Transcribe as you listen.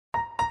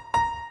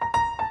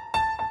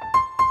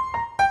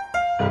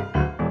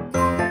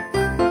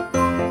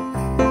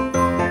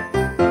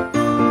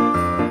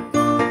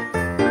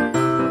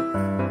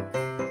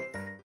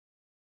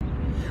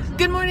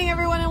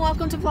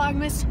welcome to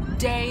Vlogmas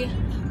day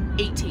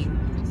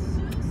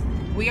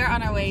 18. We are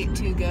on our way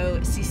to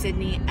go see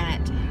Sydney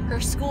at her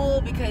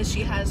school because she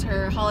has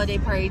her holiday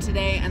party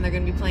today and they're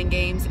going to be playing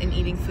games and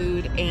eating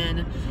food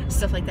and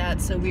stuff like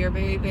that. So we are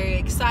very, very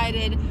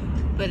excited,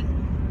 but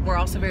we're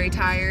also very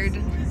tired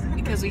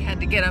because we had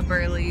to get up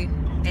early,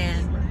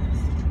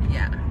 and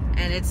yeah,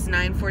 and it's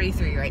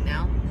 9:43 right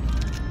now.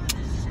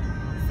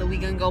 So we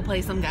gonna go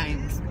play some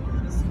games.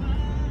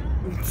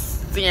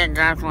 See you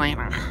guys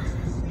later.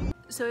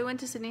 So we went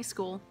to Sydney's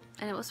school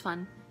and it was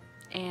fun,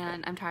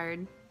 and I'm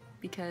tired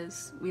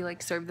because we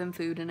like served them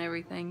food and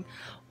everything,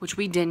 which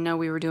we didn't know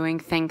we were doing.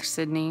 Thanks,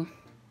 Sydney.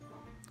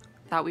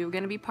 Thought we were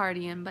gonna be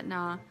partying, but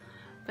nah.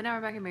 But now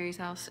we're back at Mary's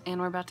house and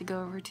we're about to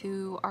go over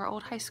to our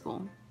old high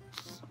school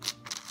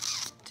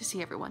to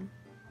see everyone.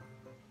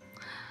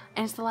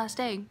 And it's the last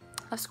day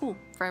of school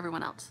for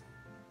everyone else.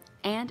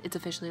 And it's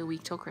officially a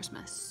week till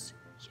Christmas.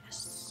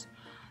 Yes.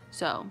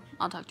 So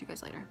I'll talk to you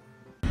guys later.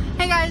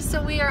 Hey guys,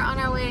 so we are on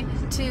our way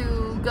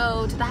to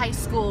go to the high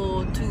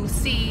school to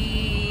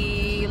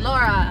see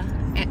Laura.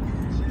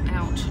 And,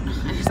 ouch,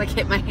 I just like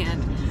hit my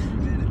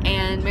hand.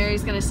 And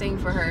Mary's gonna sing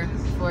for her.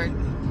 For,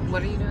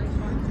 what are you doing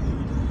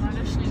for?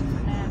 Auditioning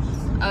for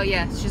dance. Oh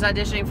yeah, she's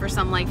auditioning for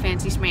some like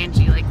fancy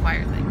schmancy like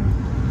choir thing.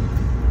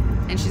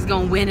 And she's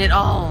gonna win it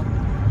all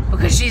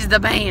because she's the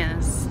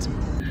best.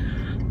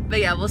 But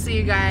yeah, we'll see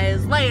you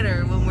guys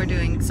later when we're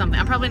doing something.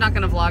 I'm probably not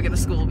gonna vlog at the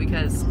school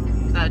because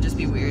that would just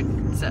be weird,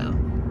 so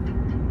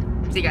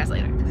see you guys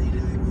later.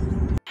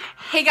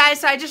 Hey guys,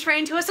 so I just ran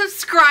into a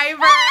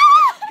subscriber.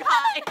 Oh my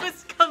god, it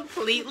was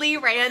completely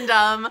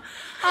random.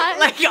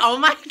 Like, oh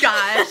my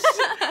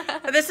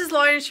gosh. This is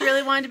Lauren. She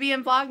really wanted to be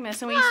in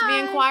Vlogmas, and we used to be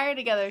in choir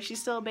together. She's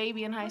still a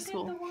baby in high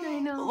school. I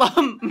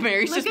know.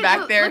 Mary's just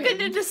back there. Look at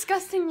the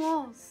disgusting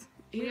walls.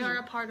 We are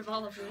a part of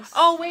all of this.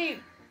 Oh wait,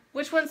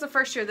 which one's the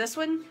first year? This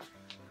one?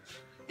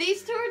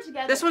 These two are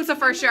together. This one's the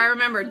first year, I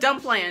remember.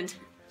 Dumpland.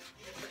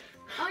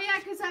 Oh yeah,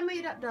 because I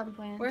made up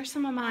Dumpland. Where's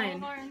some of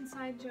mine? All are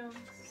inside jokes.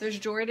 There's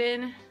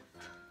Jordan.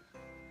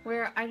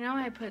 Where, I know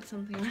I put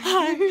something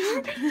on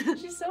here.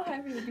 She's so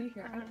happy to be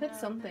here. I put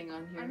something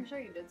on here. I'm sure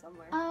you did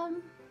somewhere.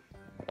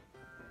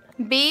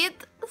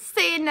 Beat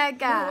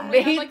Seneca.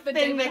 Beat like the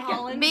David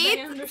Holland Beat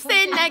band or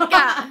something.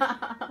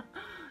 Seneca.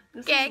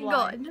 Get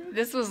good. good.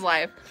 This was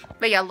life.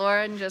 But yeah,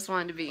 Lauren just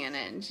wanted to be in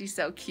it, and she's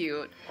so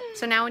cute.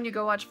 So now when you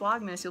go watch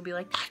Vlogmas, you'll be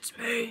like, that's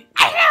me.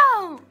 I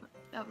know.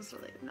 That was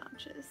really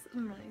obnoxious.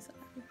 I'm really sorry.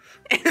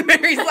 And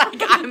Mary's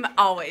like, I'm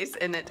always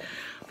in it.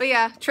 But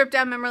yeah, trip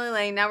down memory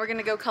lane. Now we're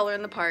gonna go color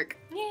in the park.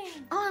 Yeah.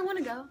 Oh, I want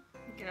to go.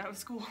 Get out of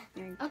school.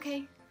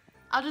 Okay.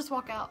 I'll just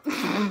walk out.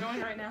 I'm going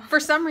right now. For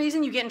some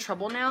reason, you get in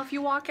trouble now if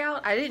you walk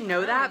out. I didn't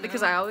know that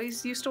because I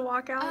always used to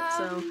walk out.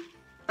 So,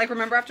 like,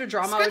 remember after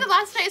drama? Screw the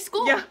last day of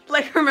school. Yeah,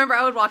 like remember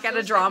I would walk out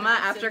of drama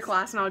after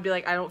class and I would be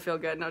like, I don't feel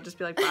good, and I would just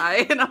be like,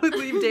 bye, and I would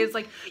leave. Dave's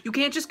like, you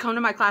can't just come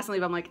to my class and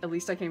leave. I'm like, at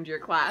least I came to your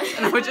class,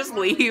 and I would just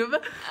leave.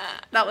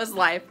 That was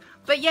life.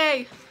 But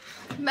yay.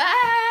 Bye.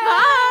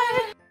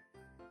 Bye.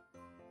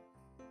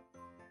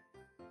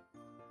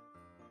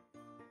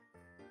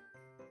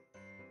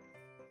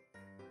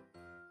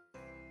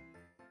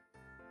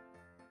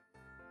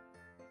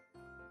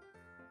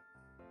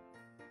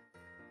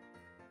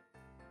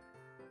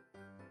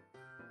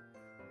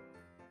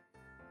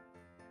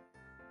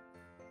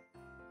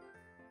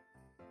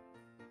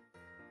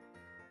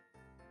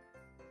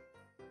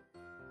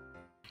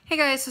 Hey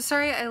guys, so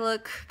sorry I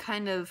look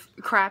kind of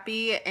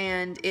crappy,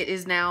 and it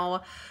is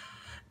now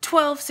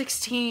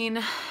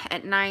 12:16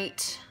 at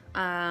night,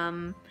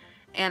 and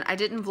I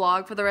didn't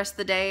vlog for the rest of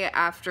the day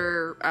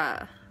after,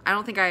 I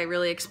don't think I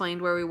really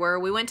explained where we were.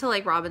 We went to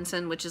Lake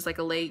Robinson, which is like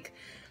a lake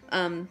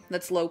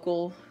that's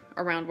local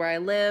around where I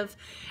live,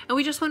 and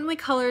we just went and we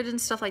colored and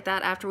stuff like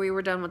that after we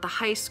were done with the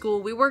high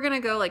school. We were gonna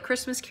go like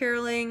Christmas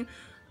caroling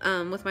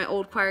with my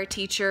old choir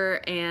teacher,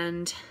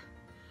 and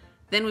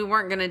then we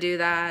weren't gonna do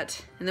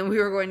that, and then we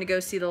were going to go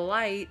see the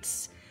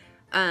lights,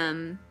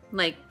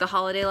 like the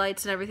holiday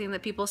lights and everything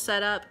that people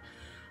set up.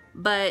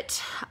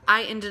 But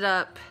I ended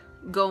up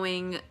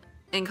going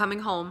and coming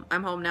home,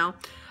 I'm home now,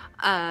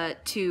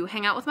 to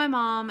hang out with my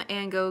mom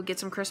and go get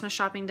some Christmas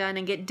shopping done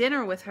and get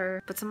dinner with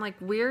her. But some like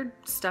weird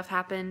stuff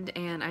happened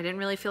and I didn't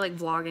really feel like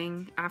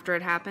vlogging after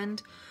it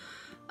happened.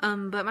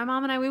 But my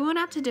mom and I, we went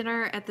out to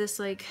dinner at this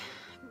like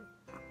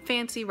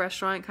fancy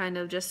restaurant, kind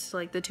of just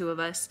like the two of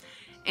us.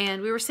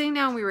 And we were sitting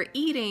down, we were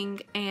eating,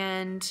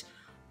 and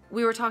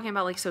we were talking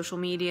about like social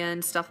media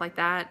and stuff like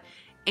that.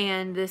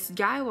 And this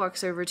guy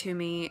walks over to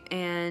me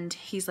and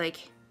he's like,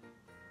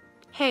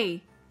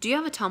 hey, do you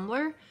have a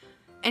Tumblr?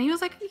 And he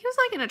was like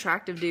an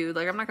attractive dude,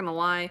 like I'm not gonna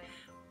lie.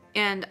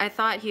 And I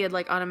thought he had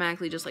like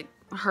automatically just like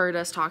heard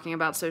us talking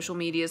about social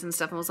medias and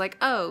stuff and was like,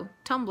 oh,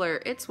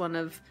 Tumblr, it's one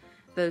of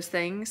those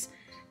things.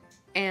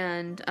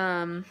 And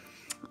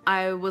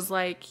I was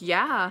like,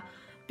 yeah.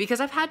 Because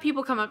I've had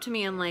people come up to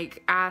me and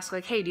like ask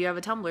like, hey, do you have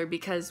a Tumblr?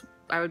 Because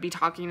I would be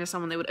talking to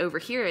someone, they would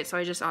overhear it, so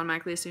I just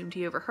automatically assumed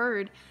he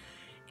overheard.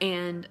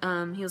 And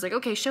he was like,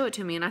 okay, show it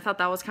to me. And I thought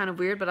that was kind of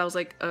weird, but I was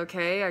like,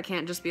 okay, I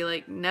can't just be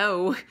like,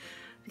 no.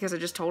 because I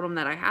just told him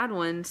that I had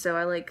one. So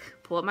I like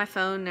pull up my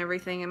phone and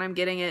everything, and I'm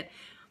getting it.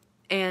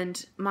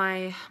 And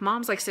my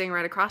mom's like sitting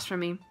right across from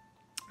me.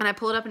 And I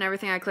pull it up and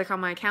everything. I click on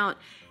my account.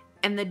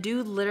 And the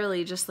dude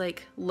literally just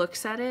like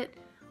looks at it,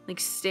 like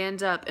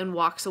stands up and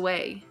walks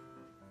away.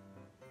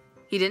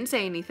 He didn't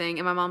say anything.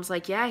 And my mom's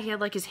like, yeah, he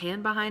had like his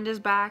hand behind his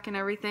back and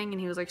everything. And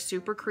he was like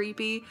super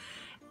creepy.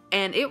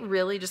 And it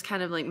really just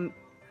kind of like,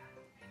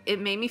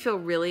 it made me feel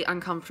really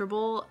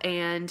uncomfortable.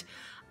 And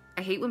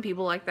I hate when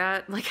people like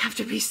that like have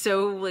to be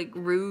so like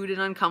rude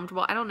and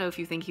uncomfortable. I don't know if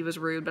you think he was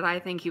rude, but I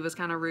think he was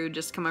kind of rude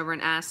just to come over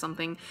and ask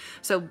something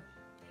so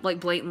like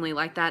blatantly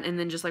like that and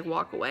then just like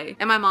walk away.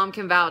 And my mom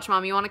can vouch.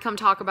 Mom, you want to come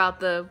talk about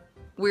the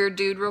weird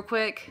dude real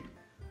quick?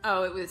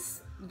 Oh, it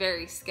was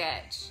very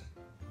sketch.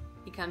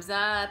 He comes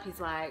up, he's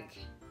like,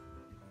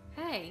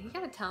 hey, you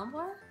got a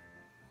Tumblr?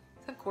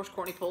 So of course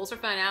Courtney pulls her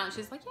phone out and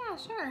she's like, yeah,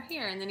 sure,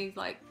 here. And then he's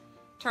like,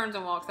 turns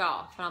and walks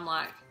off. And I'm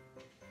like,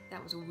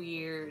 that was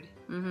weird.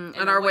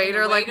 And our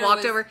waiter like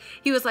walked over.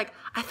 He was like,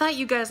 I thought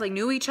you guys like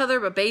knew each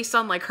other, but based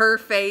on like her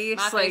face,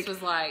 my face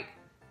was like,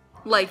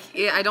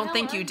 yeah, I don't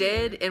think you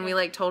did. And we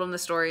like told him the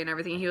story and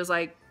everything. He was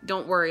like,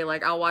 don't worry,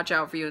 like I'll watch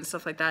out for you and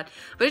stuff like that.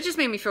 But it just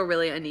made me feel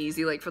really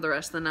uneasy like for the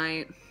rest of the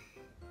night.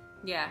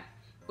 Yeah,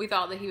 we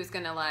thought that he was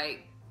gonna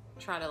like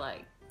try to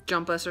like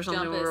jump us or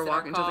something when we were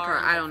walking to the car.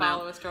 And, I don't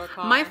know. Us to our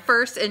car. My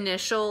first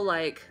initial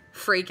like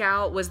freak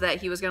out was that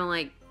he was gonna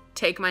like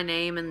take my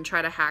name and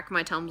try to hack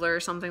my Tumblr or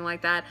something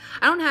like that.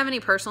 I don't have any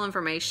personal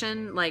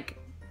information like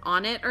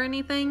on it or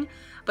anything,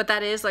 but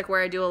that is like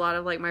where I do a lot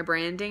of like my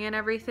branding and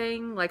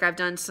everything. Like I've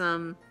done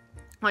some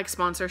like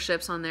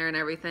sponsorships on there and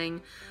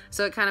everything.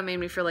 So it kind of made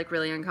me feel like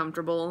really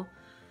uncomfortable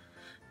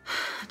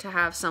to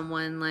have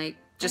someone like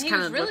just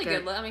kind of really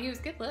good. I mean, he was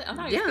good. I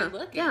thought he was good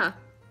looking. Yeah.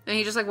 And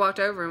he just like walked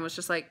over and was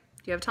just like,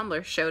 do you have a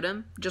Tumblr? Showed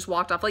him, just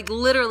walked off. Like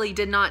literally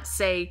did not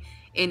say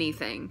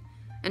anything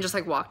and just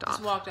like walked off.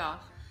 Just walked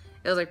off.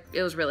 It was like,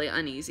 it was really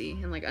uneasy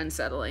and like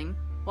unsettling.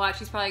 Watch,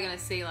 he's probably gonna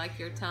see like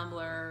your Tumblr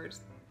or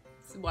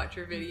watch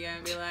your video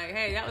and be like,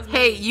 hey, that was me.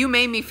 Hey, you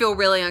made me feel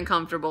really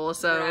uncomfortable,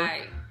 so.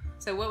 Right.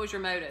 So what was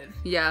your motive?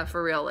 Yeah,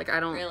 for real. Like I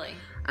don't really.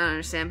 I don't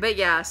understand. But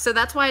yeah, so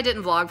that's why I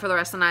didn't vlog for the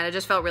rest of the night. I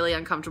just felt really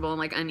uncomfortable and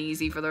like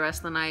uneasy for the rest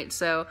of the night.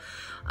 So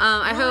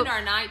I hope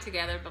our night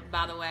together,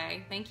 by the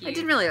way. Thank you. I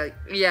didn't really like,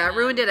 yeah,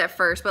 ruined it at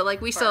first, but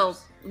like we still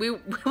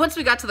once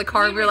we got to the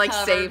car, we were like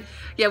safe.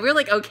 Yeah, we were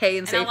like okay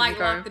and safe in the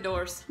car. Lock the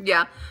doors.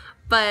 Yeah.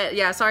 But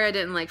yeah, sorry I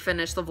didn't like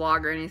finish the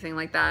vlog or anything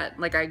like that.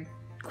 Like I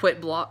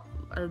quit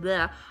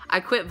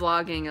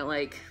vlogging at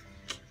like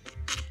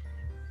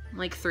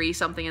 3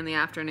 something in the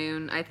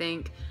afternoon, I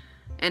think.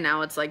 And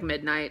now it's like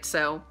midnight,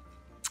 so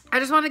I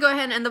just want to go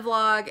ahead and end the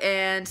vlog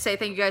and say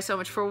thank you guys so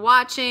much for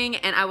watching,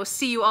 and I will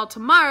see you all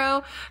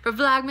tomorrow for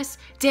Vlogmas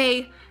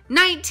Day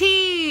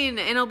 19,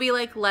 and it'll be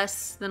like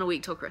less than a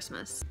week till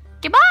Christmas.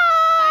 Goodbye!